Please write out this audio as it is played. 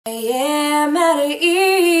I am at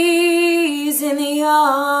ease in the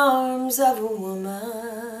arms of a woman,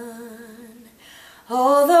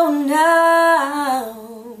 although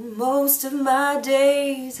now most of my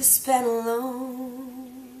days are spent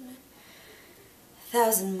alone,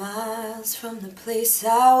 1,000 miles from the place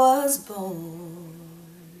I was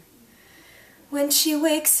born. When she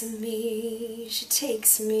wakes me, she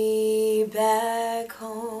takes me back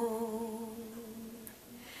home.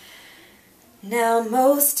 Now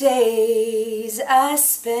most days I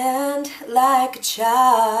spend like a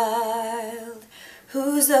child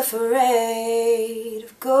who's afraid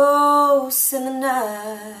of ghosts in the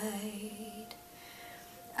night.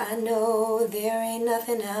 I know there ain't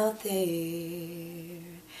nothing out there,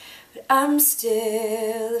 but I'm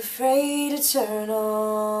still afraid to turn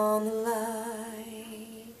on the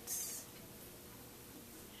lights.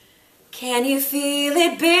 Can you feel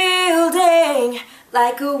it building?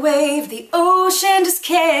 Like a wave the ocean just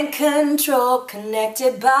can't control,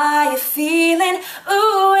 connected by a feeling,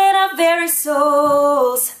 ooh, in our very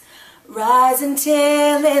souls. Rise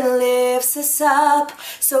until it lifts us up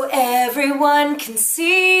so everyone can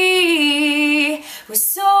see we're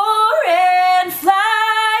soaring,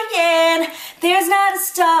 flying. There's not a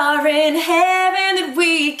star in heaven that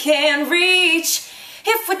we can't reach.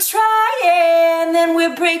 If we're trying, then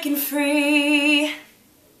we're breaking free.